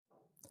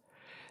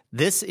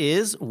This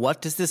is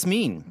What Does This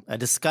Mean? A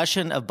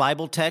discussion of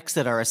Bible texts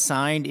that are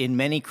assigned in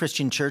many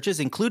Christian churches,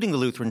 including the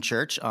Lutheran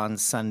Church, on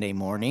Sunday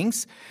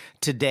mornings.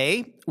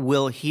 Today,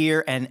 we'll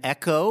hear an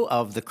echo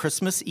of the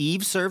Christmas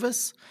Eve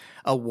service,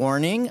 a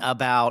warning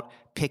about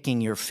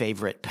picking your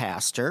favorite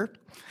pastor,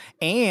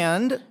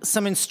 and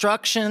some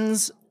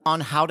instructions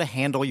on how to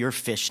handle your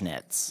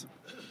fishnets.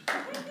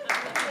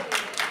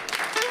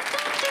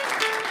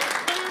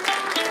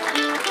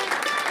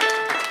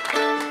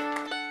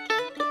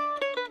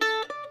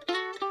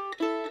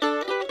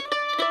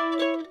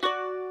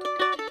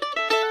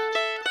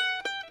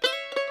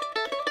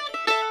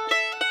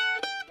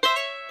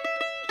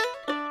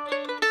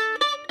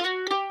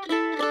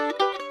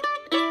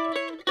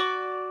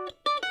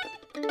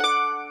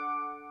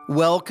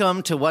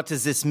 Welcome to What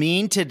Does This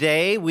Mean?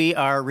 Today we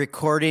are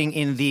recording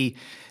in the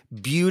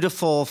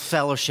beautiful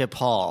fellowship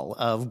hall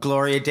of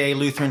Gloria Dei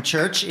Lutheran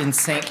Church in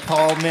St.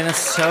 Paul,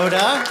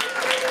 Minnesota.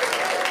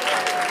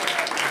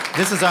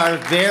 This is our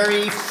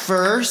very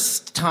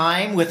first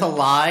time with a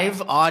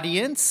live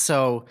audience,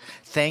 so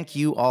thank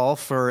you all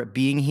for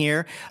being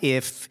here.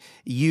 If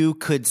you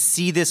could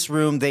see this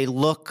room, they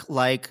look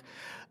like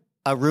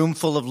a room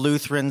full of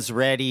Lutherans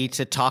ready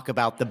to talk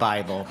about the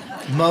Bible.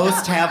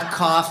 Most have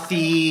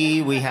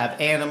coffee. We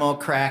have animal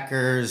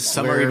crackers.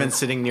 Some are even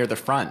sitting near the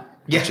front,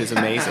 which is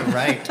amazing.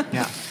 Right.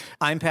 Yeah.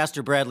 I'm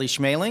Pastor Bradley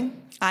Schmaling.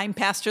 I'm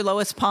Pastor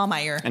Lois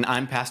Pallmeyer. And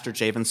I'm Pastor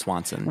Javen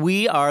Swanson.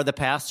 We are the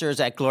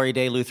pastors at Gloria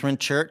Dei Lutheran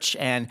Church,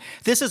 and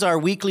this is our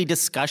weekly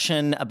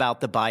discussion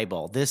about the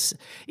Bible. This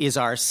is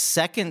our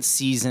second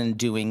season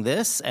doing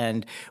this,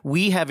 and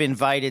we have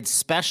invited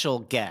special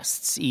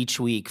guests each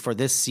week for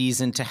this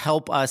season to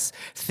help us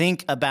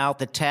think about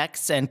the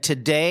texts. And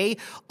today,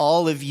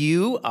 all of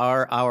you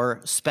are our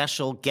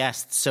special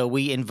guests, so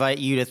we invite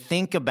you to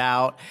think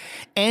about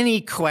any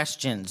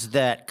questions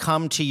that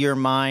come to your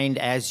mind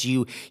as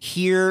you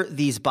hear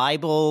these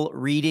Bible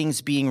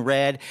readings being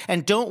read.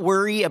 And don't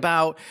worry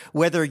about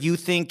whether you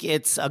think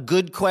it's a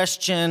good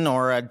question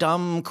or a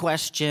dumb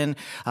question.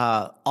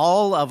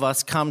 All of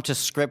us come to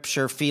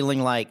Scripture feeling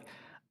like,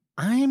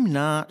 I'm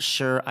not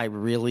sure I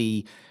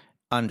really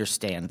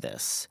understand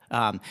this.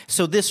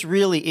 So this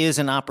really is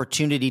an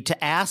opportunity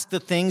to ask the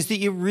things that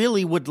you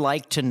really would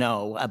like to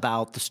know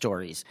about the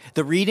stories.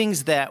 The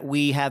readings that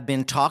we have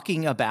been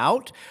talking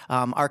about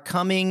are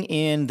coming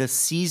in the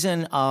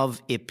season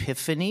of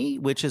Epiphany,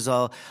 which is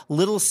a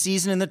little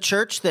season in the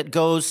church that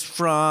goes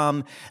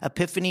from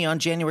Epiphany on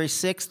January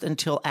 6th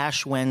until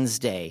Ash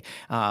Wednesday.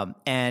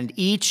 And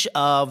each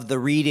of the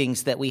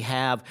readings that we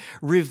have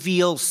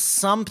reveals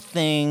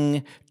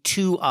something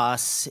to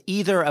us,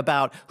 either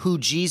about who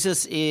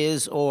Jesus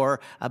is or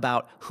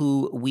about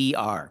who we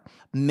are.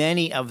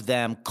 Many of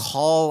them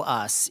call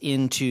us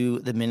into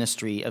the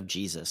ministry of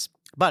Jesus.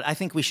 But I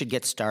think we should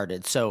get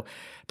started. So,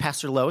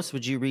 Pastor Lois,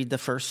 would you read the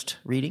first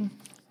reading?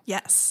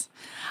 Yes.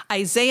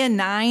 Isaiah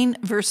 9,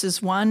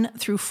 verses 1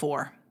 through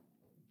 4.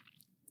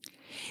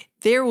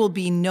 There will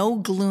be no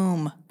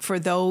gloom for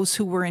those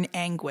who were in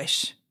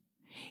anguish.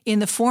 In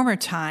the former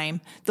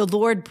time, the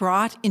Lord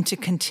brought into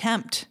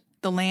contempt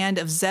the land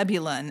of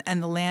Zebulun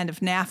and the land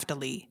of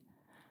Naphtali.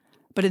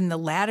 But in the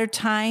latter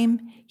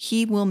time,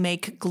 he will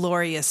make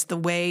glorious the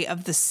way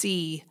of the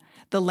sea,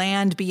 the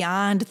land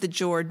beyond the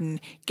Jordan,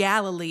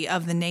 Galilee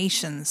of the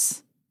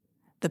nations.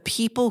 The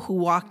people who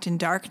walked in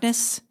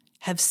darkness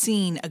have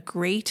seen a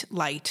great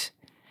light.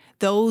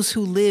 Those who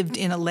lived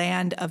in a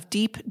land of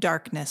deep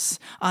darkness,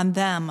 on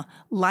them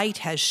light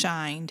has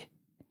shined.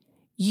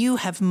 You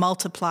have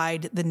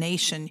multiplied the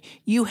nation.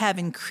 You have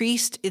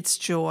increased its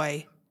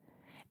joy.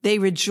 They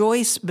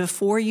rejoice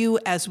before you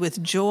as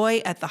with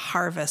joy at the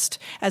harvest,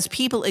 as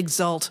people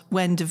exult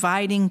when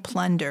dividing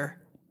plunder.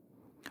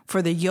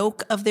 For the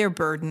yoke of their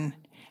burden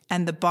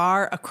and the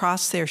bar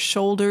across their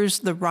shoulders,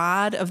 the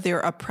rod of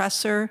their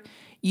oppressor,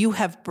 you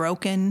have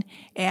broken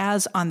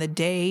as on the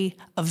day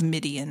of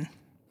Midian.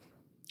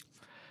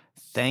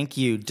 Thank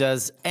you.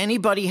 Does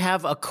anybody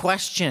have a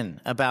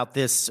question about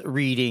this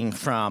reading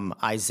from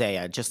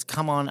Isaiah? Just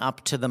come on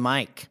up to the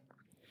mic.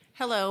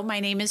 Hello, my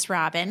name is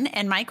Robin,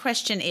 and my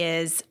question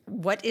is,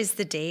 what is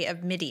the day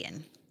of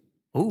Midian?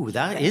 Ooh,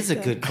 that is a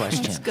good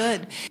question. That's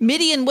good.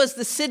 Midian was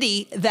the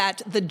city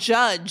that the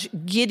judge,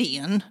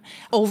 Gideon,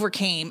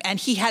 overcame, and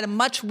he had a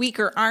much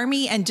weaker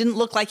army and didn't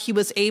look like he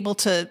was able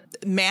to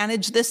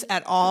manage this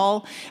at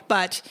all,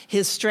 but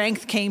his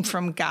strength came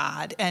from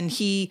God, and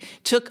he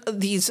took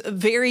these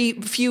very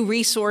few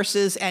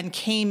resources and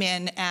came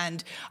in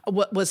and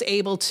was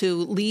able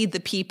to lead the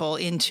people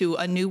into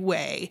a new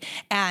way.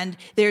 And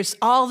there's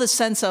all the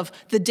sense of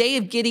the day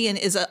of Gideon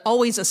is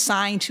always a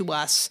sign to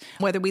us,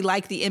 whether we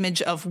like the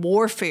image of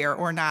warfare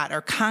or not, or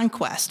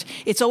conquest.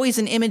 It's always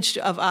an image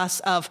of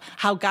us of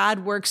how God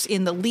works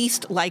in the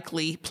least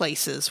likely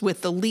places with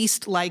the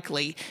least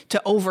likely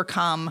to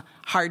overcome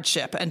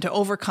hardship and to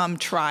overcome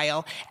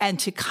trial and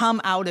to come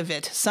out of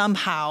it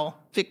somehow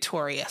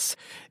victorious.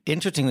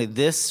 Interestingly,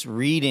 this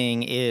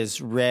reading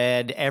is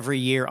read every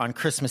year on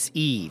Christmas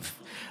Eve.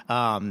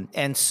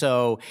 And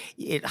so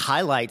it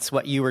highlights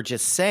what you were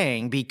just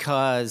saying,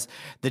 because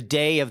the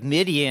day of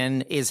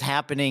Midian is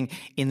happening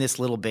in this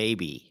little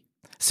baby.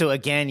 So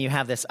again, you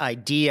have this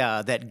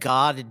idea that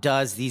God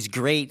does these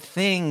great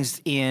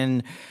things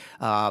in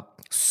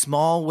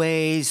small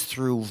ways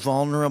through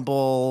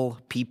vulnerable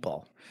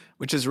people.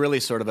 Which is really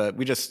sort of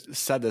we just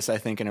said this, I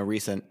think, in a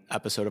recent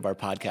episode of our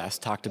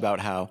podcast, talked about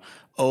how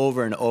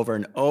over and over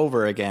and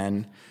over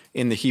again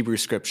in the Hebrew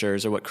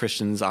scriptures, or what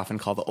Christians often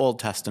call the Old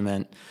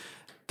Testament,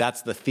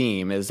 that's the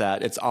theme, is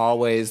that it's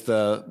always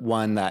the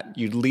one that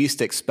you'd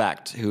least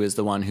expect who is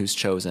the one who's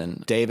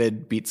chosen.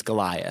 David beats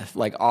Goliath.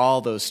 Like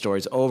all those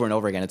stories over and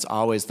over again, it's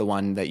always the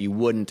one that you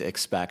wouldn't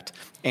expect.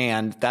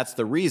 And that's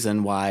the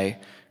reason why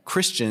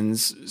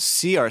Christians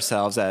see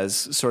ourselves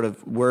as sort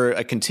of, we're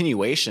a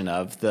continuation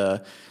of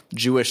the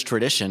Jewish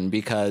tradition,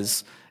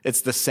 because it's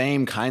the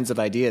same kinds of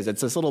ideas.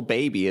 It's this little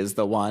baby is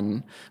the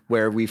one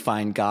where we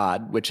find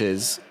God, which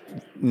is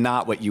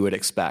not what you would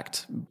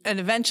expect. And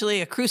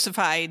eventually a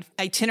crucified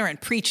itinerant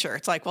preacher.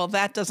 It's like, well,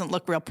 that doesn't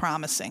look real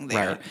promising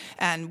there. Right.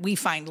 And we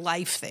find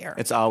life there.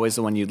 It's always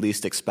the one you'd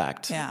least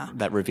expect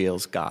that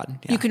reveals God.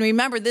 Yeah. You can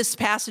remember this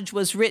passage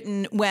was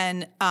written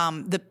when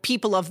the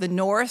people of the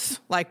north,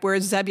 like where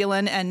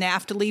Zebulun and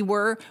Naphtali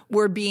were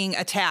being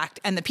attacked.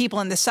 And the people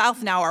in the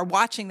south now are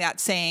watching that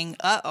saying,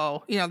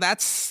 uh-oh,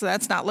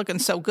 that's not looking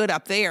so good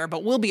up there,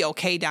 but we'll be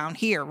okay down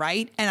here,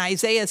 right? And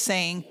Isaiah's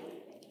saying,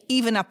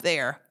 even up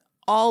there,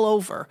 all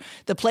over,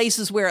 the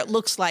places where it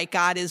looks like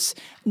God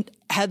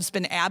has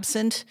been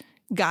absent,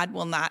 God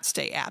will not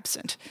stay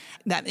absent.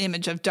 That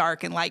image of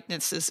dark and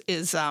lightness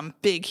is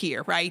big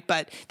here, right?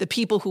 But the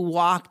people who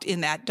walked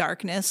in that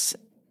darkness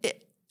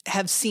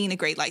have seen a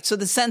great light. So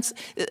the sense,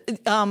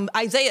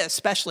 Isaiah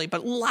especially,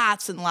 but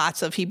lots and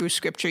lots of Hebrew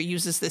scripture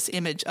uses this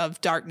image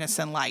of darkness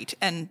and light,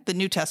 and the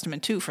New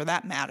Testament too, for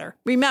that matter.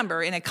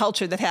 Remember, in a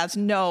culture that has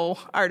no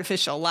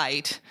artificial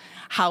light,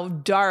 how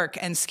dark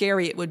and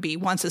scary it would be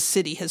once a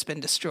city has been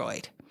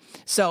destroyed.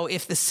 So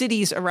if the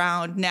cities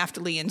around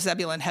Naphtali and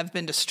Zebulun have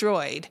been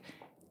destroyed,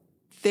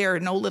 there are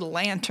no little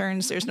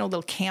lanterns, there's no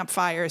little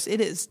campfires.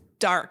 It is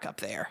dark up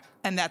there,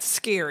 and that's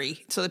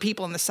scary. So the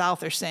people in the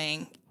south are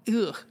saying,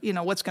 ugh,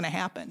 what's going to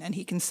happen? And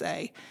he can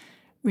say,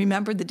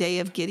 remember the day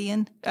of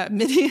Midian,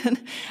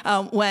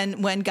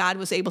 when God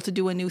was able to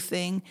do a new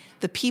thing?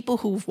 The people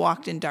who've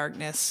walked in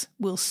darkness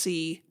will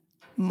see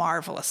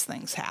marvelous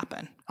things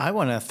happen. I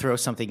want to throw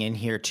something in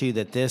here, too,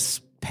 that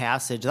this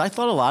passage I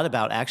thought a lot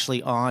about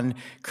actually on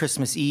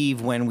Christmas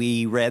Eve when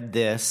we read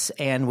this,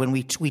 and when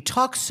we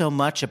talk so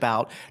much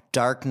about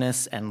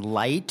darkness and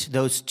light.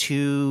 Those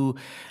two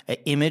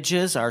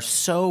images are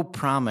so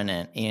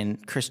prominent in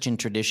Christian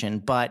tradition,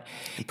 but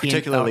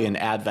particularly in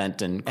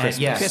Advent and Christmas.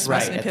 Yes, Christmas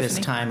right, and at this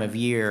time of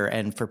year,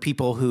 and for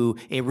people who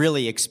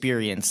really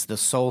experience the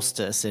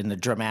solstice in the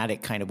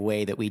dramatic kind of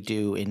way that we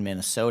do in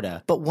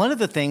Minnesota. But one of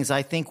the things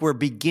I think we're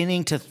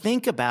beginning to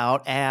think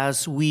about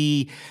as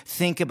we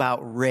think about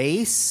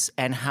race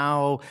and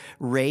how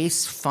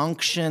race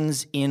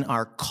functions in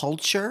our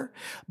culture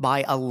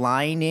by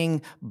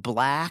aligning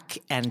black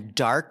and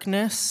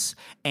darkness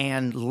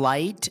and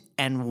light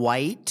and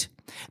white,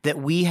 that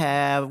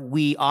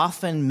we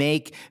often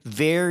make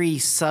very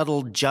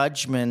subtle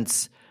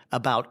judgments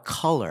about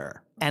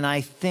color. And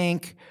I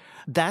think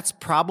that's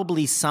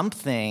probably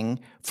something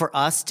for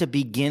us to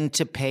begin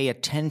to pay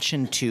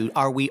attention to.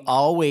 Are we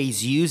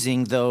always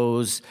using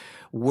those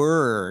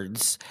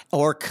words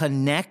or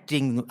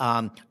connecting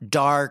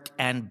dark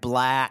and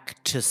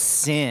black to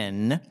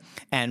sin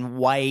and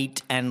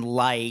white and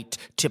light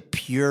to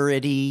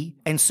purity?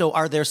 And so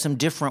are there some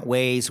different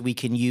ways we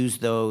can use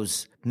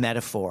those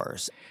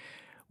metaphors?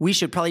 We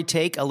should probably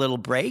take a little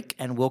break,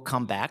 and we'll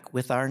come back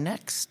with our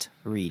next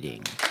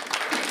reading.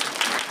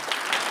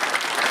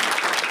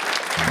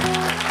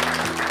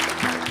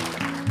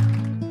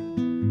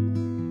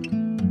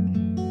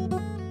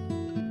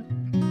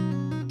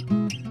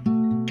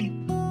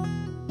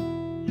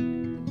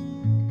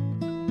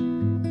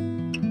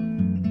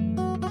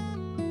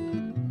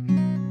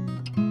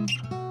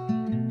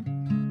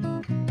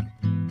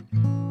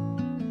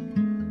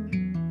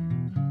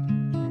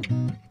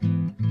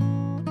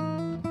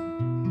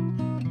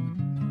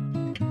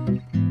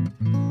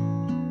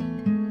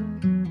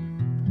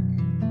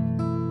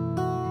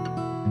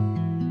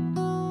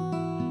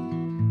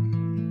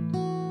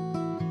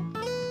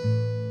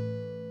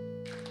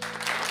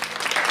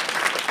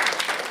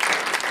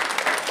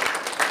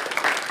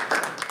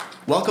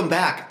 Welcome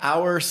back.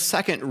 Our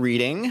second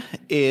reading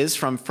is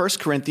from 1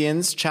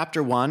 Corinthians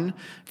chapter 1,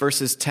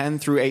 verses 10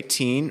 through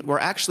 18. We're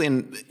actually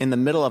in the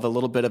middle of a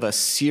little bit of a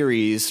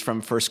series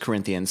from 1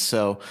 Corinthians.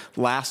 So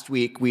last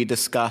week we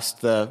discussed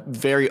the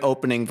very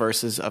opening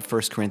verses of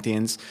 1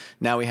 Corinthians.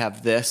 Now we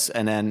have this,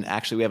 and then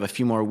actually we have a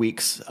few more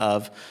weeks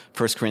of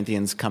 1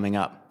 Corinthians coming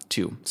up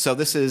too. So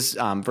this is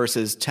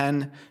verses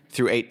 10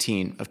 through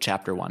 18 of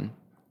chapter 1.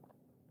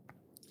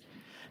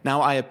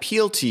 Now I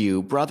appeal to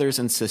you, brothers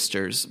and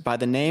sisters, by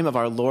the name of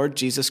our Lord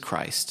Jesus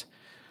Christ,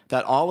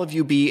 that all of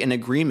you be in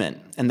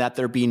agreement and that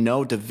there be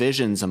no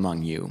divisions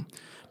among you,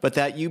 but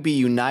that you be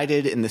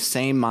united in the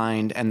same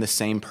mind and the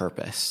same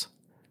purpose.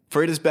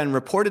 For it has been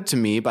reported to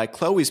me by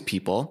Chloe's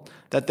people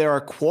that there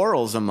are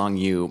quarrels among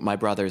you, my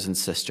brothers and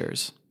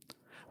sisters.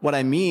 What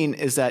I mean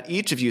is that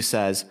each of you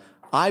says,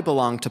 I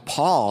belong to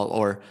Paul,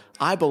 or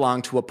I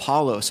belong to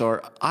Apollos,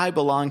 or I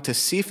belong to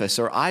Cephas,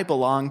 or I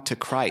belong to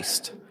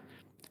Christ.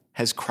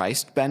 Has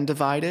Christ been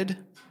divided?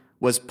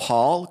 Was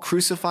Paul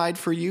crucified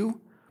for you?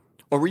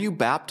 Or were you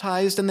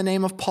baptized in the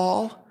name of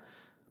Paul?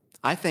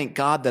 I thank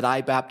God that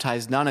I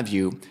baptized none of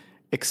you,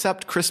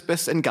 except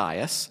Crispus and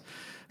Gaius,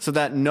 so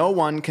that no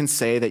one can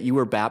say that you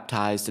were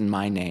baptized in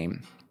my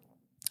name.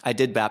 I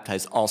did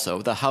baptize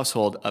also the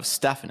household of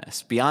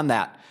Stephanas. Beyond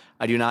that,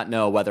 I do not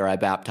know whether I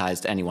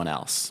baptized anyone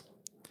else.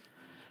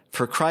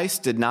 For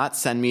Christ did not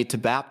send me to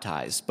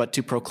baptize, but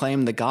to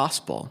proclaim the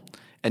gospel,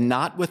 and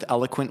not with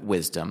eloquent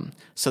wisdom,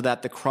 so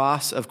that the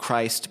cross of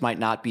Christ might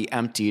not be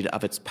emptied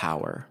of its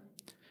power.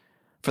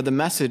 For the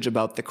message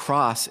about the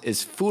cross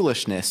is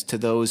foolishness to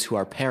those who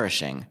are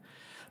perishing,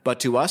 but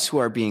to us who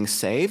are being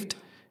saved,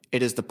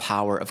 it is the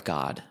power of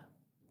God.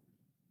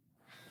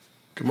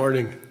 Good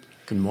morning.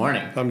 Good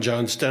morning. I'm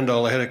John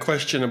Stendhal. I had a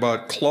question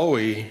about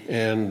Chloe,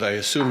 and I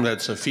assume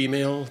that's a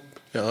female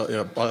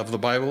of the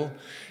Bible.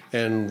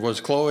 And was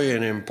Chloe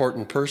an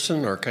important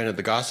person, or kind of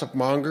the gossip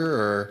monger,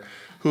 or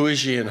who is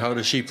she and how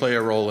does she play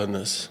a role in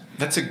this?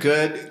 That's a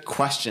good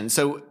question.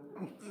 So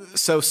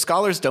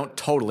scholars don't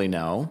totally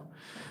know.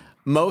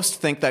 Most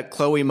think that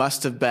Chloe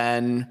must have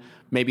been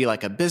maybe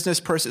like a business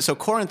person. So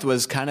Corinth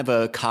was kind of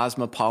a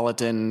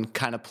cosmopolitan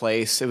kind of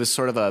place. It was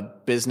sort of a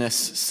business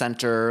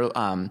center.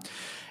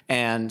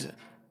 And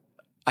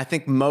I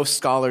think most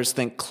scholars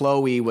think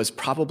Chloe was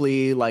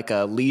probably like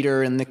a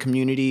leader in the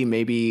community,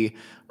 maybe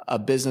a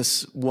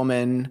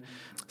businesswoman.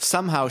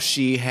 Somehow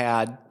she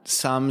had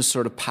some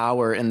sort of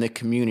power in the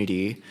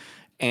community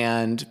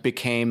and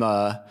became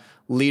a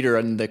leader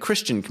in the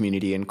Christian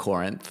community in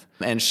Corinth.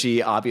 And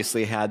she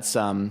obviously had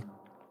some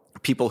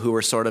people who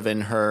were sort of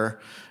in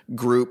her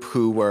group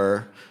who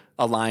were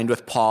aligned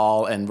with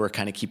Paul and were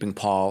kind of keeping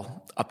Paul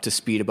up to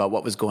speed about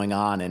what was going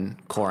on in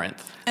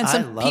Corinth. And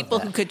some people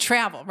who could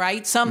travel,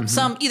 right? Some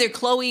either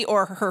Chloe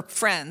or her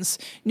friends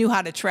knew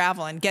how to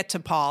travel and get to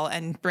Paul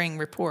and bring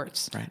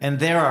reports. Right. And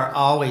there are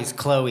always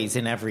Chloes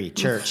in every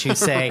church who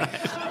say,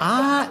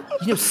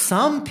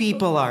 some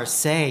people are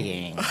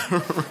saying.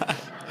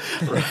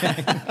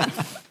 Right.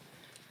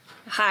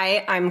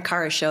 Hi, I'm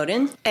Kara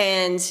Shoden.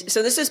 And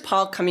so this is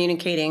Paul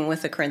communicating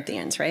with the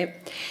Corinthians, right?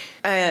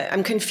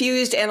 I'm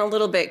confused and a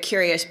little bit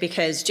curious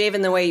because,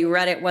 Javen, the way you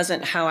read it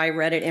wasn't how I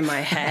read it in my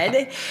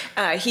head.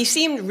 He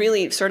seemed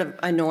really sort of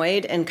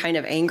annoyed and kind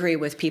of angry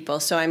with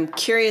people. So I'm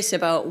curious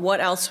about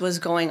what else was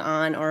going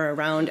on or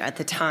around at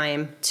the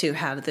time to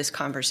have this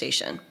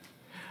conversation.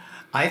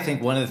 I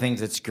think one of the things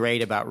that's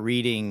great about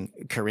reading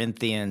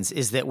Corinthians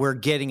is that we're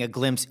getting a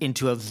glimpse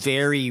into a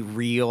very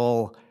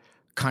real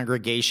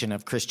congregation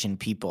of Christian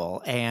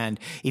people. And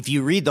if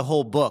you read the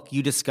whole book,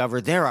 you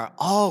discover there are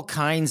all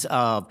kinds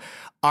of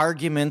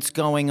arguments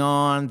going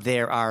on.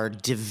 There are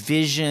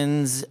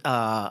divisions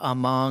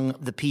among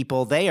the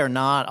people. They are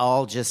not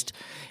all just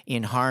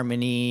in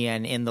harmony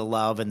and in the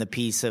love and the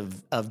peace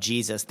of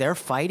Jesus. They're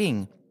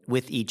fighting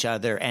with each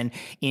other. And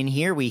in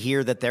here, we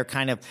hear that they're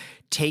kind of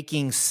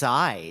taking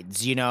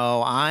sides.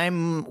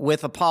 I'm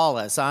with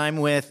Apollos. I'm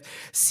with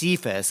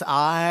Cephas.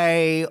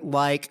 I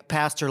like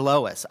Pastor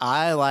Lois.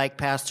 I like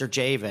Pastor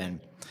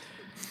Javen.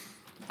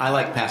 I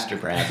like Pastor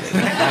Bradley.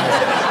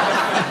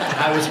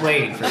 I was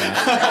waiting for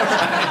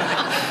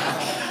that.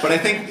 But I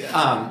think,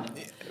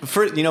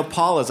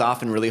 Paul is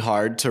often really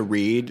hard to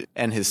read,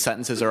 and his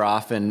sentences are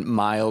often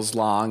miles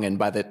long, and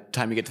by the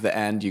time you get to the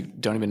end, you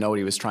don't even know what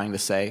he was trying to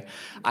say.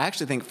 I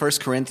actually think 1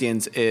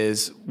 Corinthians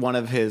is one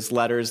of his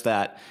letters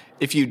that,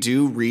 if you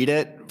do read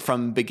it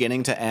from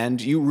beginning to end,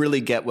 you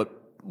really get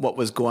what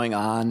was going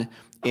on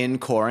in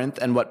Corinth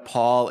and what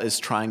Paul is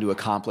trying to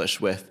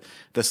accomplish with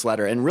this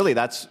letter. And really,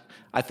 that's,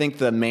 I think,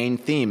 the main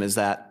theme is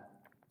that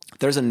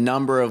there's a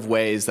number of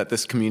ways that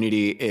this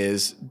community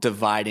is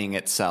dividing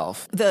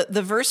itself.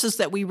 The verses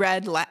that we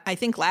read, I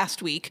think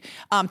last week,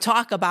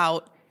 talk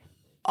about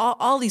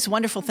all these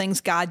wonderful things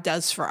God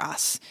does for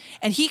us.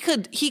 And he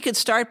could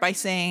start by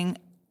saying,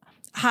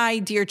 hi,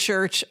 dear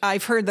church,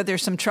 I've heard that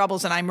there's some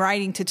troubles and I'm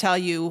writing to tell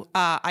you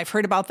I've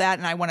heard about that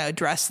and I want to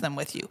address them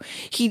with you.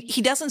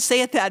 He doesn't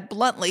say it that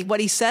bluntly. What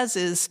he says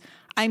is,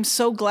 I'm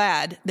so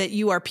glad that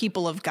you are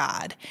people of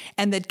God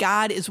and that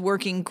God is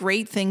working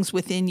great things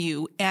within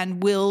you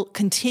and will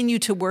continue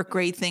to work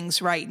great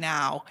things right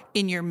now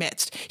in your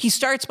midst. He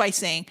starts by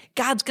saying,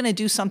 God's going to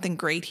do something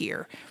great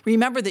here.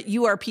 Remember that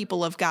you are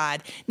people of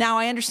God. Now,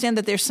 I understand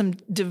that there's some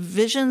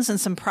divisions and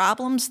some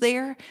problems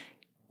there.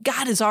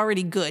 God is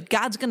already good.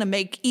 God's going to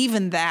make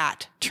even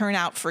that turn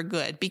out for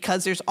good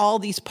because there's all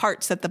these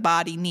parts that the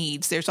body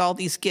needs. There's all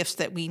these gifts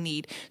that we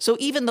need. So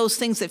even those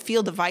things that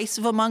feel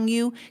divisive among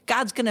you,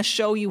 God's going to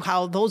show you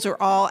how those are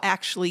all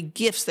actually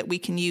gifts that we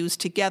can use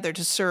together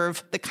to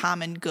serve the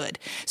common good.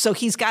 So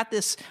he's got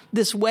this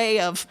way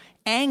of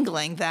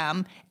angling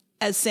them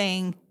as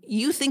saying,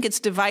 you think it's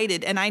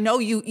divided, and I know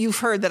you've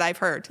heard that I've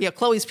heard.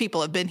 Chloe's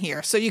people have been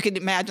here, so you can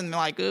imagine them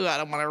like, ooh, I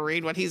don't want to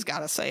read what he's got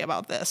to say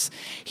about this.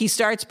 He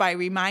starts by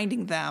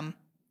reminding them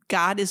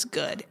God is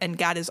good, and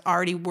God is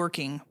already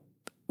working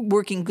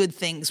good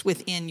things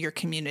within your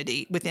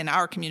community, within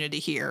our community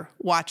here.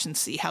 Watch and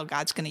see how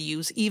God's going to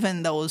use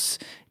even those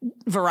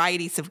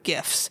varieties of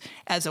gifts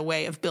as a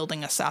way of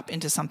building us up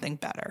into something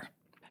better.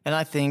 And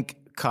I think,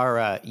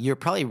 Cara, you're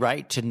probably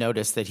right to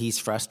notice that he's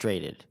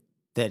frustrated,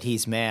 that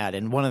he's mad.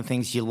 And one of the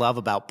things you love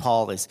about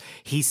Paul is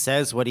he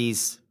says what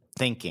he's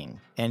thinking,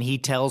 and he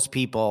tells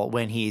people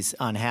when he's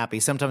unhappy.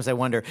 Sometimes I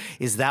wonder,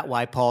 is that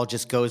why Paul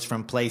just goes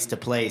from place to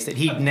place, that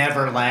he'd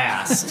never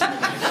last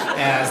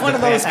as the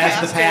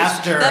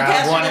pastor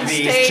of one of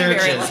these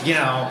churches,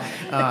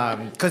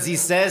 because he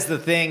says the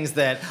things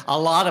that a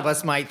lot of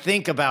us might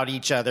think about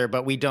each other,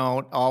 but we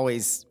don't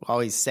always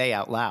say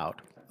out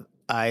loud.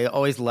 I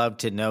always love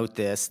to note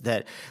this,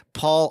 that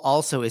Paul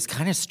also is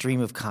kind of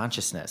stream of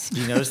consciousness.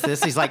 You notice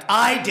this? He's like,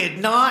 I did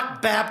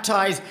not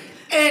baptize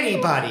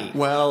anybody.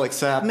 Well,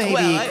 except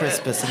maybe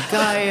Crispus and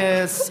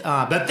Gaius,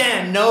 but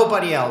then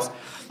nobody else.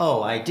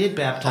 Oh, I did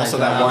baptize. Also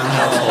that one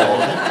household.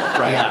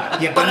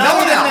 Right. Yeah, but no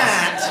one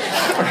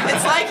else.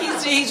 It's like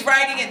he's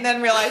writing it and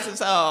then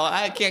realizes,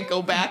 I can't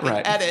go back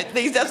and edit.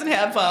 He doesn't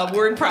have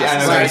word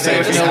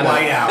processor. No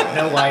whiteout.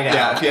 No whiteout.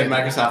 Yeah, if he had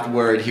Microsoft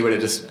Word, he would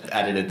have just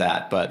edited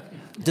that, but...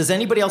 Does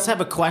anybody else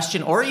have a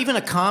question or even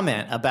a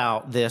comment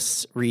about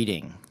this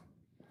reading?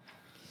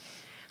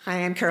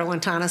 Hi, I'm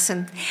Carolyn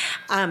Tonneson.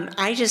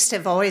 I just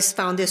have always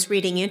found this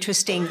reading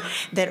interesting,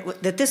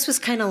 that this was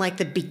kind of like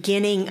the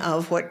beginning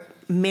of what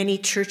many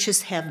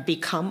churches have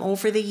become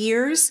over the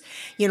years.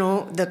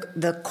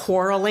 The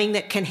quarreling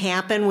that can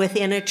happen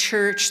within a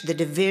church, the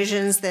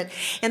divisions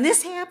and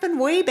this happened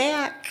way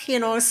back,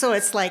 so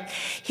it's like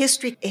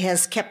history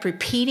has kept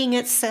repeating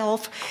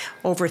itself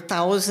over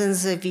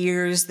thousands of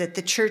years, that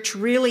the church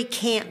really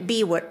can't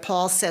be what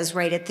Paul says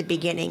right at the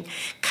beginning.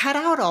 Cut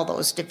out all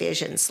those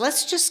divisions.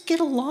 Let's just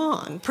get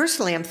along.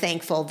 Personally, I'm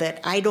thankful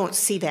that I don't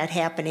see that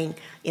happening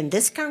in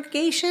this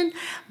congregation,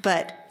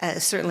 but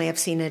certainly I've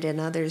seen it in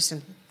others.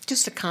 And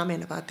just a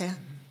comment about that.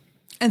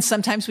 And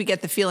sometimes we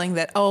get the feeling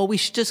that, we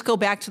should just go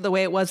back to the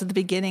way it was at the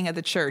beginning of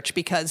the church,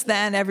 because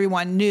then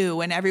everyone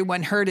knew and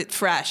everyone heard it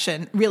fresh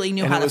and really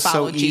knew how to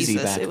follow Jesus.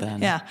 It was so easy back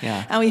then.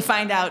 Yeah. And we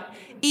find out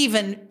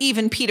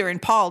even Peter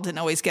and Paul didn't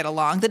always get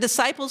along. The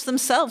disciples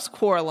themselves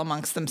quarrel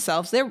amongst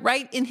themselves. They're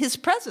right in his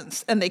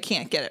presence, and they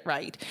can't get it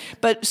right.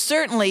 But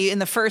certainly in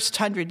the first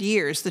 100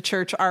 years, the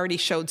church already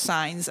showed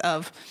signs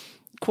of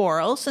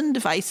quarrels and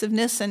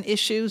divisiveness and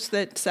issues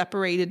that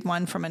separated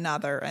one from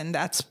another, and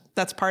that's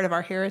part of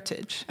our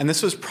heritage. And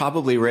this was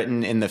probably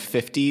written in the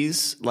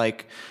 50s.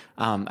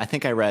 I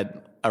think I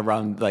read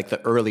around the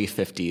early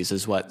 50s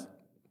is what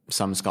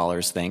some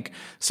scholars think.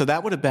 So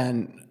that would have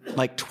been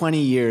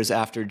 20 years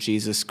after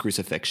Jesus'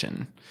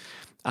 crucifixion.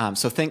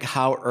 So think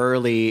how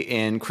early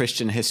in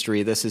Christian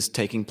history this is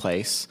taking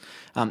place.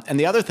 And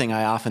the other thing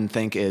I often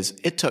think is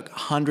it took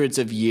hundreds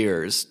of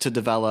years to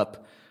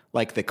develop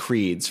the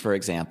creeds, for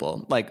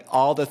example,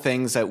 all the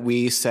things that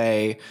we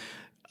say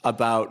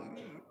about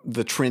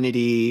the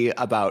Trinity,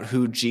 about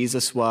who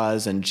Jesus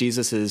was and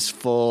Jesus's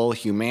full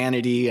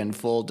humanity and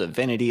full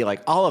divinity,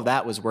 all of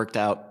that was worked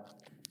out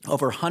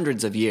over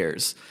hundreds of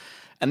years.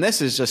 And this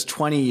is just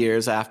 20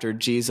 years after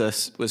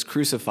Jesus was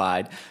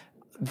crucified.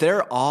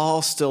 They're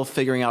all still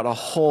figuring out a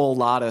whole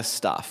lot of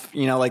stuff.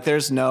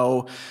 There's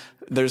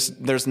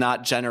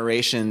not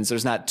generations,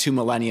 there's not 2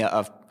 millennia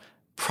of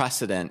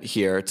precedent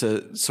here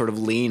to sort of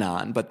lean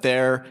on, but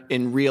they're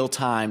in real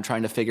time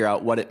trying to figure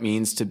out what it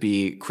means to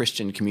be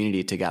Christian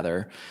community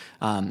together.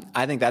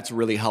 I think that's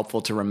really helpful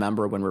to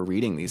remember when we're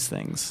reading these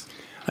things.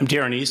 I'm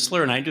Darren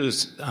Eastler, and I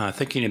was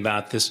thinking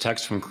about this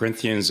text from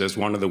Corinthians as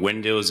one of the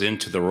windows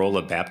into the role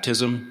of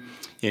baptism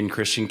in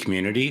Christian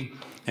community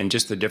and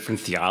just the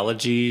different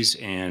theologies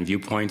and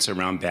viewpoints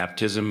around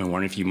baptism. I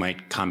wonder if you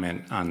might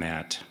comment on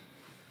that.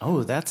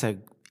 Oh, that's a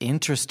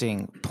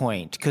interesting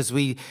point, because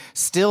we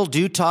still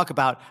do talk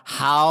about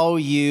how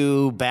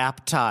you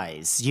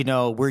baptize.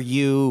 Were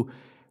you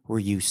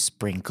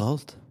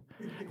sprinkled?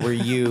 Were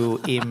you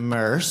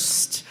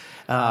immersed?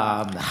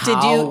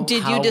 Did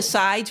you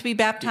decide to be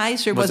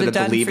baptized, or was it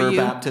done for you? Was it a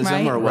believer baptism,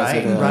 right? or was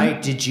it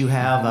right? Did you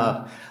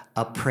have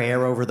a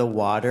prayer over the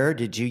water?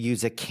 Did you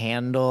use a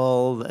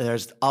candle?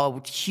 There's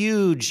a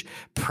huge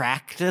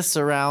practice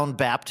around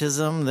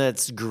baptism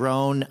that's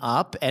grown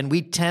up, and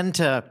we tend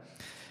to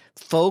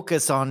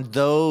focus on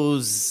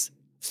those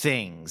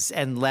things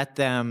and let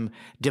them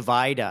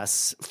divide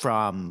us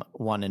from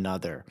one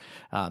another.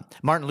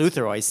 Martin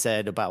Luther always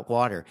said about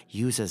water,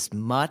 use as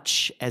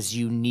much as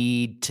you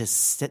need to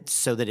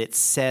so that it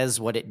says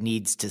what it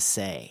needs to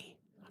say.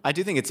 I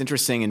do think it's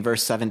interesting in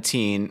verse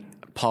 17,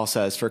 Paul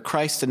says, "For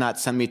Christ did not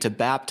send me to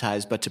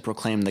baptize, but to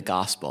proclaim the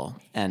gospel."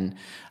 And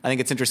I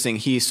think it's interesting,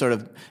 he sort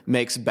of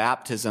makes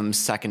baptism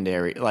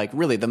secondary. Like,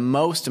 really, the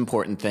most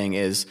important thing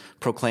is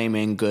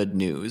proclaiming good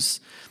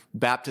news.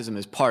 Baptism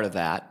is part of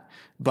that,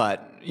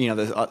 but,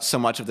 there's so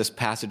much of this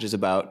passage is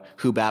about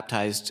who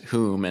baptized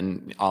whom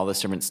and all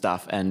this different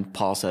stuff. And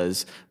Paul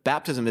says,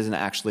 baptism isn't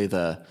actually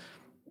the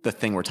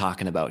thing we're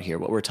talking about here.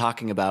 What we're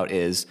talking about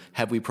is,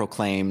 have we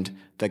proclaimed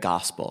the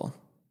gospel?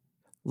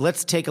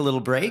 Let's take a little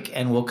break,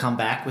 and we'll come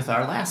back with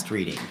our last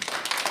reading.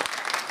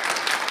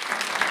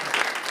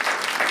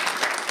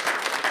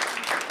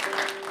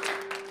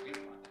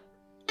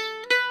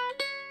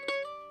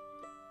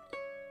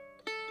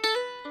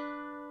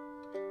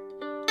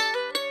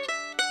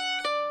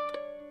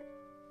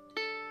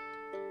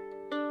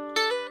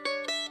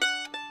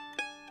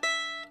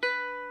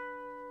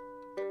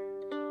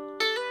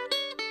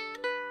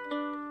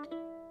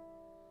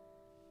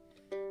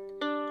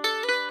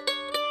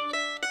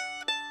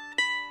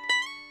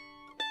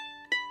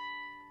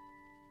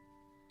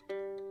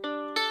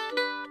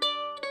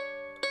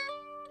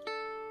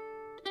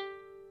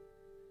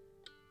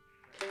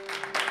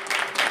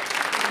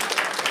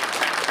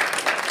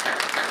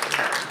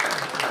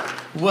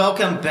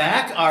 Welcome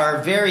back.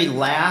 Our very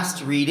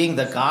last reading,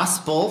 the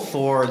Gospel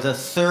for the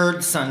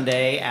third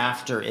Sunday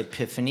after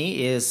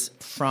Epiphany, is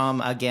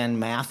from, again,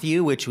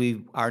 Matthew, which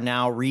we are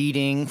now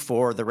reading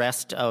for the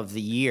rest of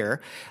the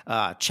year,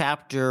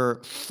 chapter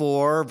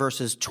 4,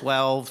 verses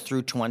 12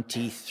 through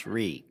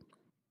 23.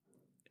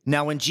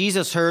 Now, when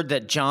Jesus heard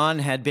that John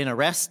had been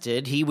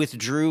arrested, he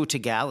withdrew to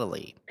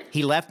Galilee.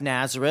 He left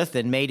Nazareth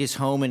and made his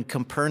home in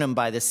Capernaum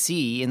by the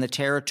sea in the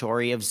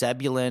territory of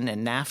Zebulun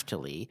and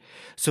Naphtali,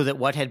 so that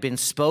what had been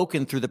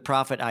spoken through the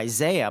prophet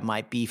Isaiah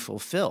might be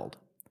fulfilled.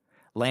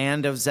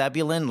 Land of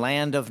Zebulun,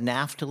 land of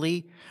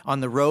Naphtali, on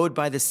the road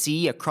by the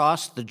sea,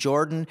 across the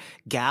Jordan,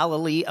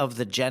 Galilee of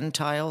the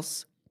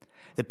Gentiles.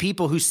 The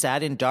people who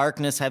sat in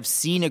darkness have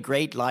seen a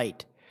great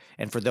light,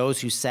 and for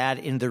those who sat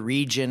in the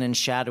region and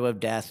shadow of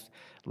death,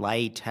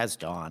 light has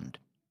dawned.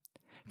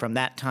 From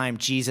that time,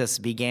 Jesus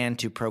began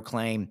to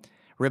proclaim,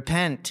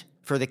 "Repent,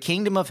 for the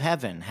kingdom of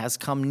heaven has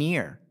come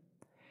near."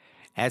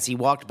 As he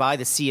walked by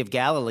the Sea of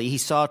Galilee, he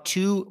saw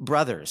two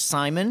brothers,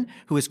 Simon,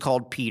 who is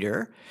called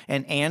Peter,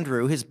 and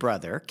Andrew, his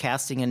brother,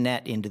 casting a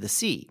net into the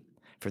sea,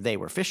 for they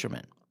were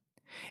fishermen.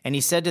 And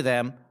he said to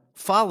them,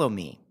 "Follow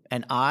me,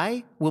 and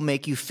I will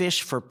make you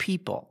fish for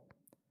people."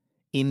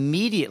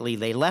 Immediately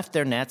they left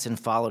their nets and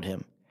followed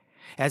him.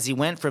 As he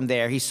went from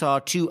there, he saw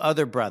two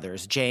other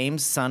brothers,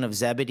 James, son of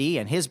Zebedee,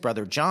 and his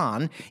brother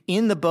John,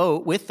 in the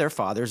boat with their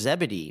father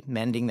Zebedee,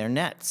 mending their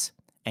nets.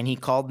 And he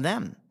called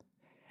them.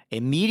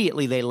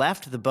 Immediately they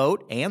left the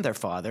boat and their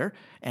father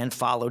and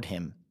followed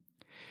him.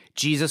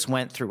 Jesus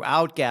went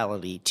throughout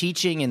Galilee,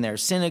 teaching in their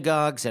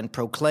synagogues and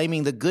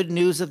proclaiming the good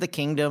news of the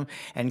kingdom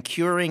and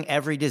curing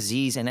every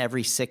disease and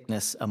every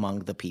sickness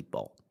among the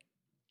people.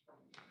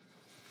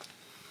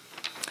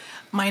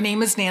 My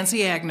name is Nancy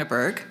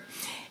Agneberg.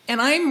 And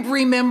I'm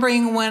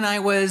remembering when I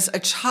was a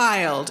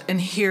child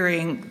and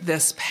hearing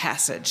this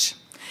passage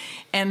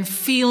and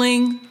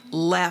feeling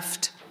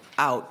left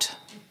out.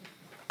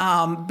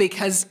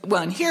 Because,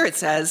 well, and here it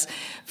says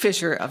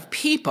fisher of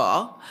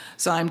people,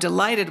 so I'm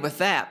delighted with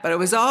that. But it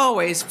was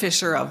always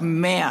fisher of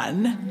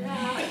men.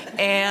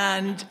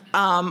 And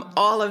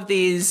all of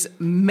these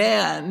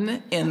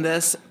men in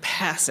this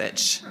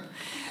passage.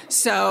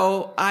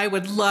 So I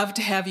would love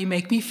to have you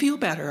make me feel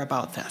better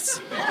about this.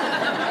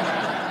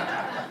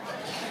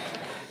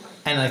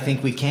 And I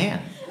think we can.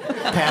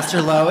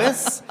 Pastor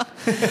Lois?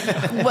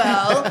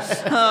 Well,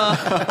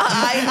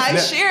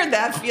 I shared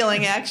that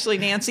feeling, actually,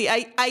 Nancy.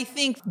 I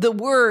think the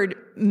word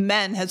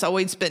men has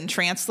always been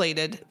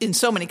translated in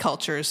so many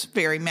cultures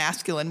very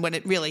masculine when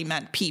it really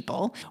meant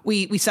people.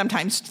 We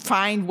sometimes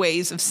find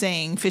ways of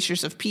saying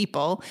fishers of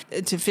people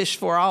to fish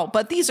for all,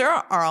 but these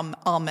are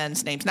all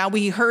men's names. Now,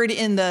 we heard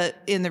in the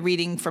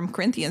reading from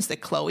Corinthians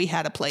that Chloe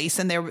had a place,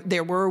 and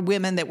there were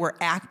women that were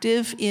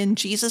active in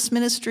Jesus'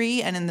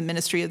 ministry and in the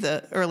ministry of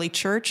the early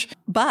church,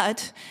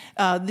 but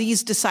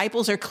these disciples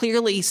are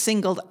clearly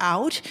singled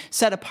out,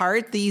 set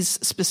apart. These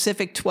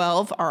specific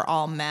 12 are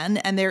all men,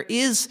 and there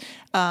is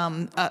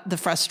the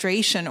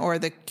frustration or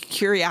the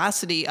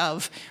curiosity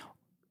of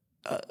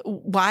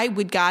why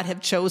would God have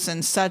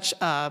chosen such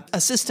a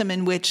system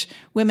in which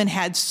women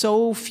had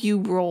so few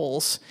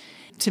roles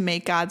to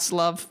make God's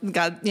love,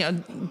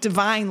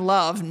 divine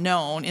love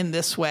known in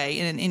this way,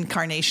 in an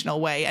incarnational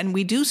way. And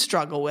we do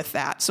struggle with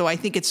that. So I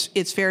think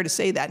it's fair to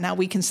say that. Now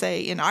we can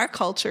say in our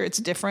culture it's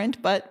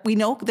different, but we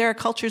know there are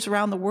cultures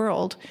around the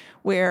world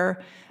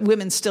where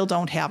women still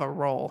don't have a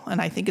role. And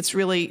I think it's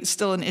really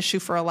still an issue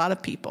for a lot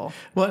of people.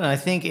 Well, and I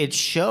think it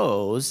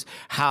shows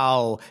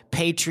how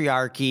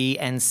patriarchy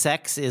and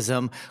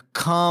sexism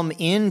come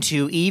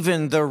into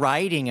even the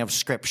writing of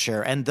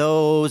Scripture. And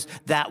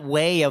that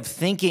way of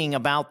thinking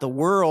about the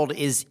world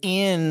is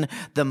in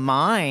the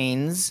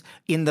minds,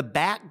 in the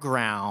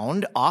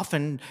background,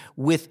 often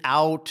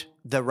without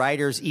the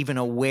writers even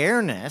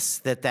awareness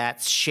that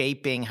that's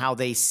shaping how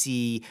they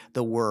see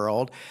the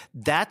world.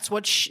 That's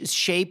what's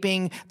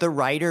shaping the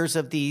writers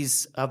of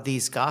these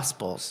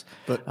Gospels.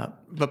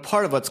 But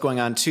part of what's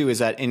going on too is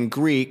that in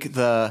Greek,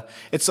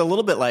 it's a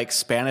little bit like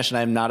Spanish, and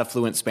I'm not a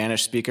fluent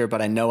Spanish speaker,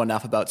 but I know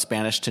enough about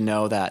Spanish to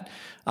know that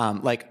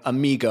like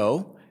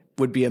amigo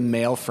would be a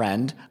male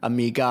friend,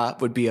 amiga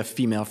would be a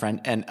female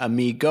friend, and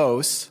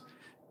amigos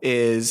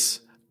is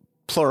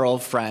plural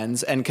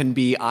friends, and can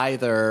be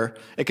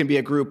it can be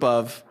a group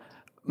of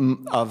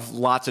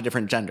lots of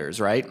different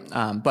genders, right?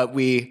 But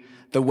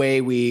the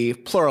way we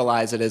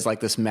pluralize it is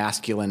like this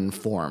masculine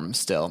form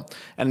still.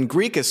 And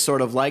Greek is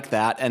sort of like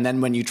that. And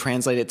then when you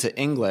translate it to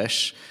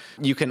English,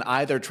 you can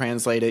either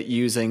translate it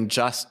using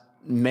just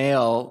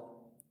male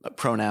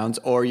pronouns,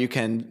 or you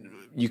can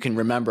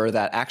remember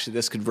that actually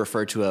this could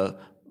refer to a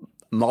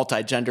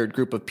multi-gendered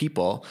group of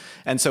people.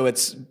 And so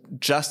it's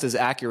just as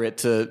accurate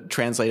to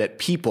translate it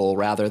people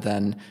rather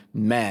than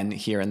men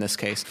here in this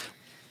case.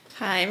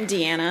 Hi, I'm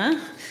Deanna.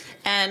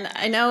 And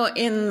I know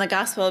in the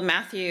Gospel of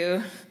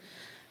Matthew,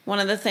 one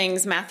of the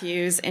things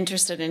Matthew's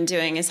interested in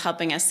doing is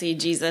helping us see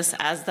Jesus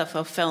as the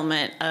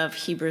fulfillment of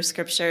Hebrew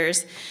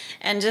Scriptures.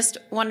 And just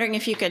wondering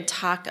if you could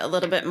talk a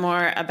little bit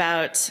more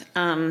about,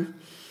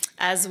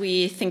 as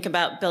we think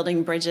about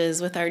building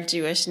bridges with our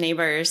Jewish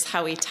neighbors,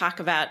 how we talk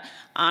about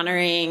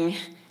honoring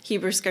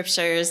Hebrew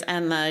Scriptures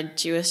and the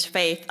Jewish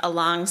faith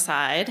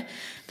alongside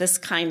this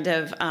kind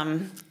of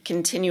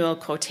continual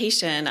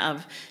quotation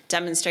of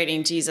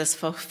demonstrating Jesus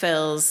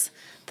fulfills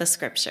the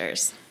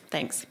Scriptures.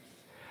 Thanks.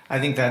 I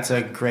think that's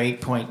a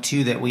great point,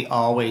 too, that we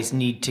always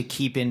need to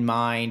keep in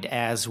mind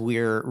as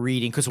we're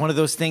reading. Because one of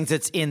those things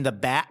that's in the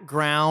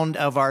background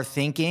of our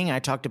thinking, I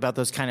talked about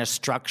those kind of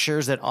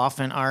structures that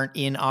often aren't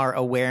in our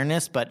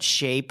awareness but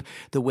shape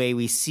the way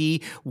we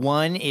see.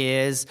 One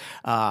is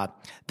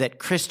that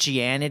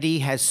Christianity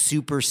has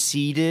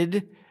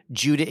superseded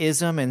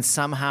Judaism and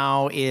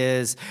somehow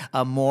is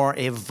a more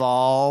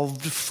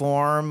evolved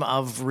form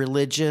of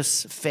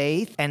religious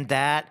faith, and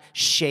that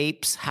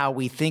shapes how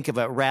we think of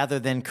it rather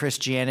than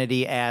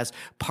Christianity as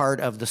part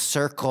of the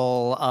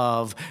circle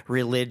of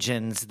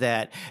religions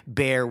that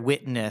bear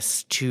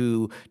witness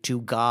to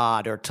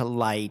God or to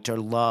light or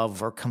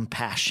love or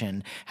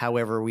compassion,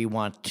 however we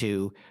want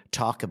to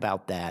talk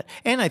about that.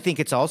 And I think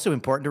it's also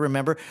important to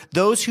remember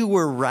those who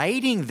were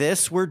writing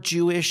this were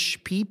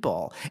Jewish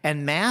people.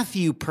 And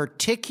Matthew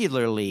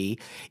particularly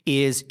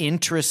is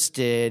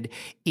interested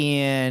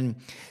in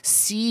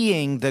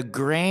seeing the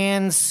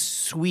grand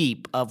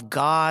sweep of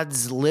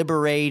God's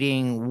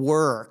liberating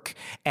work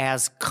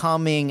as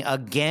coming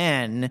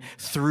again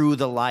through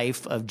the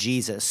life of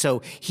Jesus.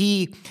 So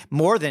he,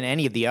 more than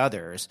any of the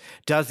others,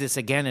 does this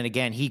again and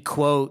again. He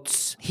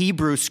quotes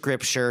Hebrew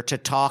Scripture to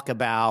talk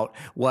about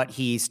what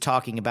he's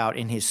talking about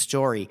in his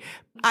story.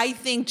 I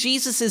think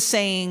Jesus is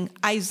saying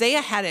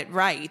Isaiah had it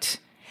right.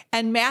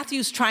 And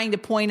Matthew's trying to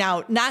point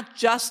out not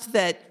just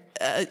that,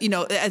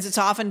 as it's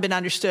often been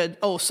understood,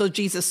 so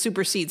Jesus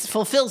supersedes,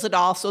 fulfills it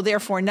all, so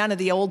therefore none of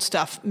the old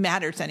stuff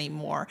matters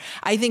anymore.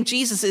 I think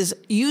Jesus is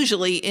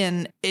usually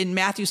in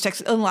Matthew's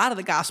text, in a lot of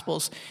the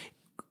Gospels,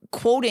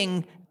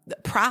 quoting the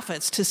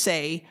prophets to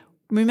say,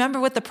 remember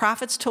what the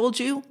prophets told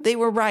you? They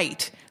were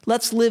right.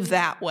 Let's live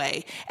that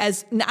way.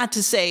 As not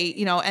to say,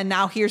 and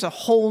now here's a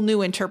whole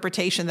new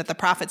interpretation that the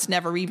prophets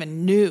never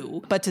even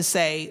knew, but to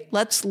say,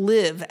 let's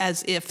live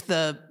as if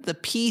the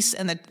peace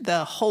and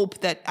the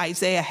hope that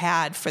Isaiah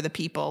had for the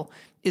people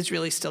is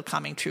really still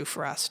coming true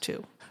for us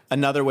too.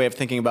 Another way of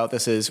thinking about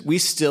this is we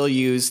still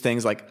use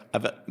things like,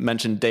 I've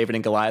mentioned David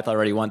and Goliath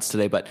already once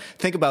today, but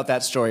think about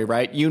that story,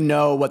 right? You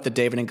know what the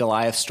David and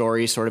Goliath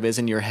story sort of is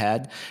in your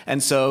head.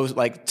 And so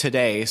like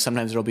today,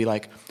 sometimes it'll be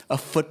like a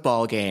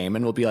football game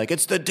and we'll be like,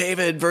 it's the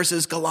David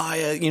versus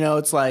Goliath,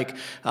 it's like,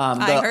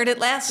 I heard it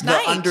last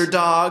night. The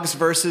underdogs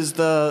versus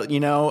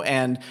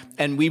and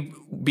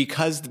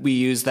because we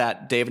use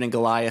that David and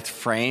Goliath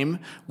frame,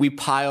 we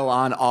pile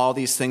on all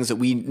these things that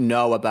we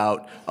know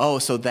about. Oh,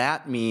 so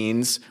that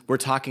means we're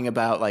talking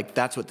about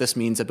that's what this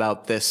means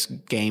about this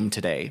game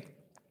today.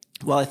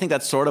 Well, I think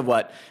that's sort of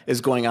what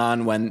is going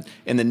on when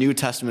in the New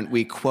Testament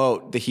we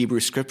quote the Hebrew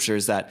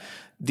Scriptures, that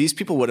these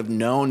people would have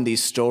known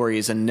these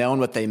stories and known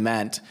what they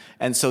meant.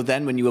 And so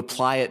then when you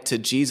apply it to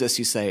Jesus,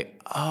 you say,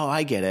 oh,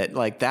 I get it.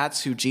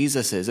 That's who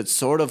Jesus is. It's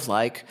sort of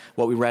like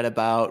what we read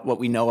about, what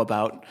we know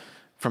about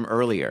from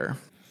earlier.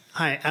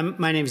 Hi,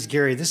 my name is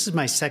Gary. This is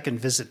my second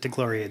visit to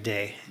Gloria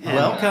Dei.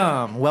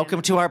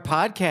 Welcome to our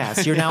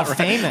podcast. You're now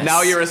famous.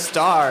 Now you're a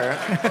star.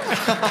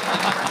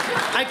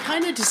 I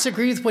kind of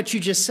disagree with what you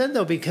just said,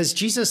 though, because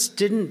Jesus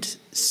didn't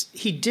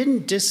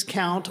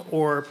discount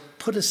or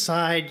put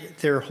aside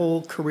their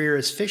whole career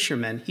as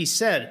fishermen. He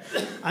said,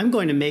 I'm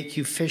going to make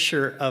you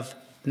fisher of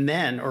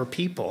men or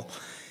people.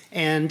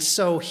 And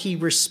so he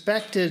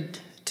respected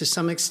to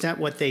some extent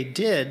what they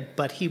did,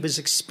 but he was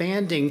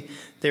expanding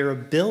their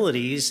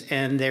abilities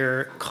and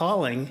their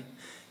calling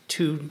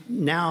to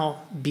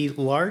now be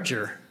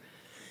larger.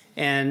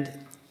 And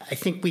I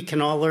think we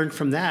can all learn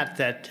from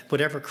that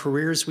whatever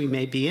careers we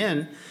may be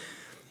in,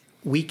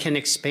 we can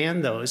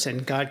expand those,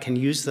 and God can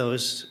use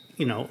those,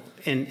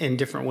 in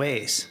different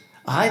ways.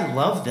 I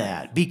love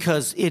that,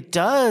 because it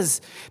does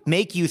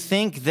make you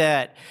think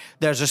that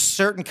there's a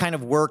certain kind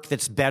of work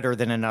that's better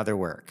than another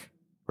work,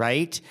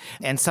 right?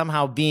 And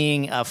somehow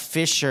being a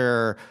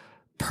fisher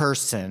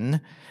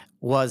person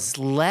was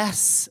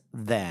less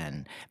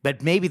than.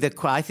 But maybe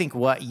I think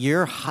what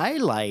you're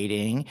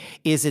highlighting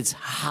is it's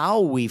how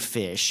we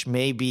fish,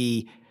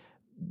 maybe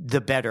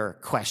the better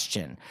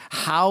question.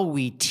 How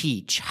we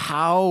teach,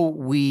 how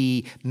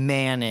we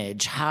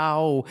manage,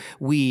 how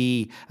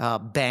we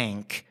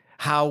bank,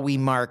 how we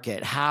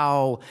market,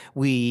 how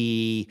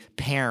we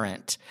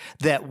parent.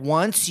 That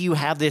once you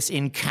have this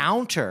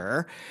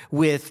encounter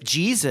with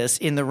Jesus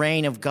in the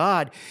reign of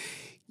God,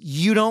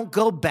 you don't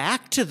go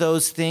back to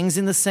those things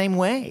in the same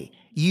way.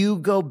 You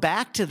go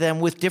back to them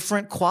with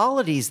different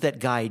qualities that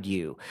guide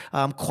you,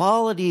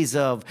 qualities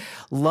of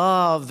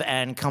love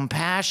and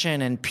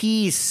compassion and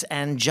peace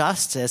and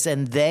justice,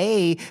 and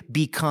they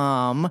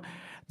become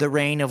the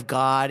reign of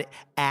God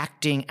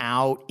acting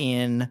out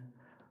in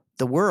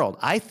the world.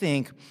 I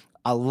think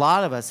a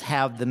lot of us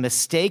have the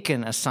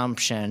mistaken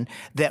assumption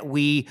that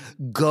we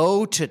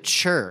go to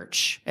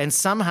church and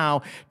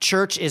somehow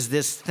church is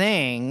this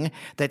thing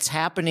that's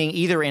happening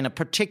either in a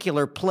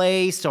particular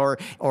place or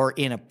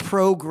in a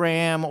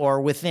program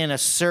or within a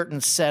certain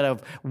set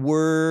of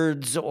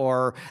words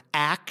or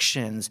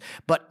actions.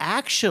 But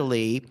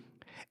actually,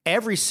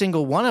 every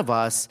single one of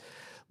us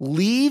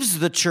leaves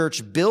the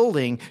church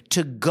building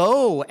to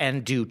go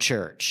and do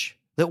church.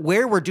 That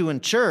where we're doing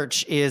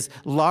church is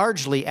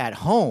largely at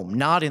home,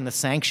 not in the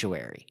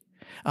sanctuary.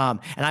 And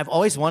I've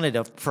always wanted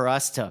for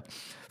us to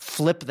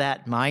flip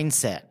that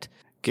mindset.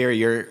 Gary,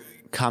 your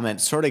comment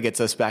sort of gets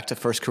us back to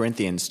 1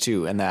 Corinthians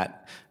too, and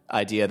that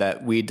idea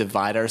that we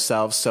divide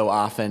ourselves so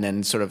often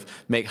and sort of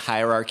make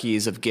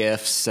hierarchies of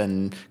gifts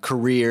and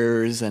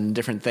careers and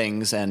different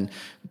things. And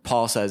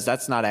Paul says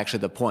that's not actually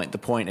the point. The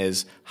point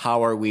is,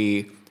 how are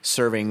we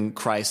serving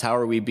Christ? How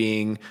are we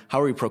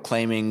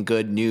proclaiming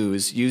good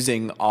news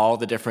using all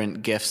the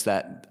different gifts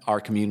that our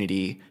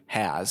community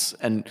has?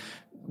 And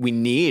we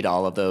need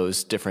all of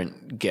those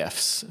different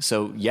gifts.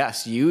 So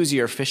yes, use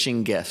your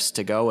fishing gifts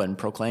to go and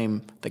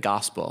proclaim the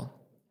gospel.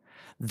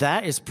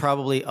 That is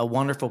probably a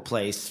wonderful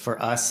place for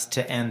us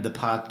to end the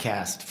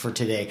podcast for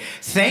today.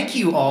 Thank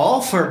you all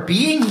for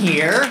being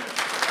here.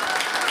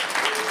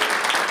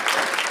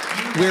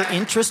 We're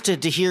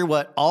interested to hear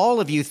what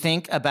all of you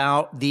think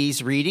about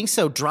these readings,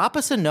 so drop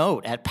us a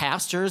note at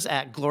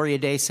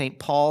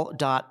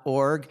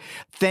pastors@gloriadaystpaul.org.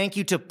 Thank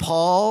you to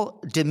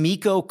Paul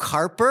D'Amico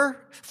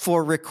Carper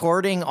for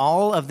recording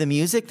all of the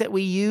music that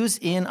we use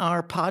in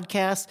our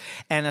podcast,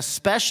 and a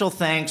special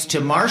thanks to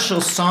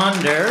Marshall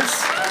Saunders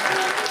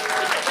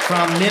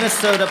from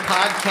Minnesota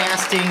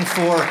Podcasting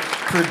for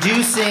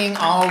producing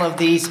all of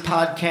these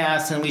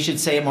podcasts, and we should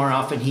say more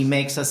often, he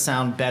makes us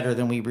sound better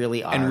than we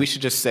really are. And we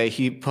should just say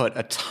he put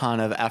a ton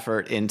of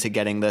effort into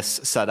getting this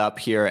set up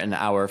here in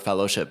our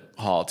fellowship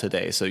hall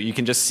today. So you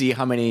can just see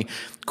how many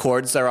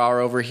cords there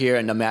are over here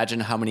and imagine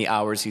how many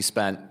hours he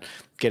spent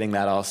getting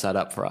that all set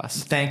up for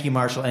us. Thank you,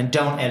 Marshall, and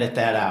don't edit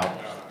that out.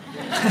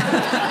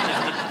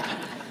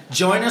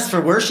 Join us for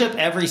worship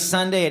every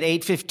Sunday at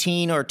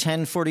 8:15 or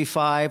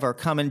 10:45, or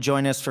come and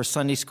join us for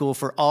Sunday school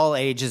for all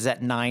ages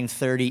at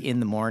 9:30 in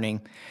the morning.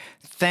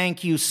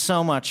 Thank you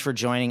so much for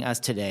joining us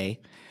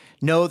today.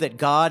 Know that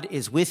God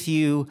is with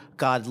you,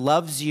 God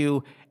loves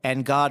you,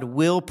 and God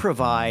will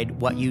provide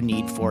what you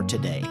need for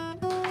today.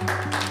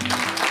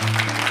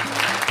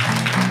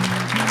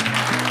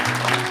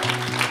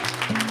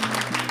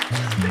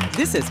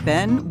 This has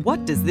been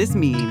What Does This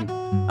Mean?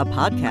 A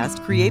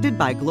podcast created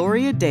by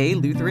Gloria Dei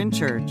Lutheran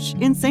Church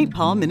in St.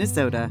 Paul,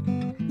 Minnesota.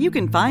 You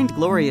can find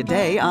Gloria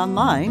Dei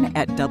online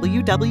at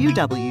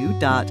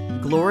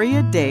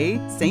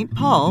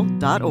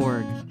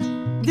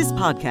www.gloriadaystpaul.org. This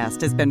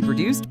podcast has been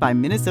produced by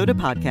Minnesota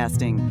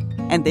Podcasting,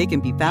 and they can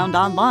be found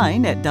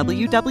online at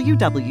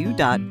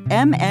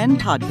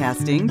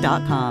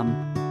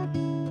www.mnpodcasting.com.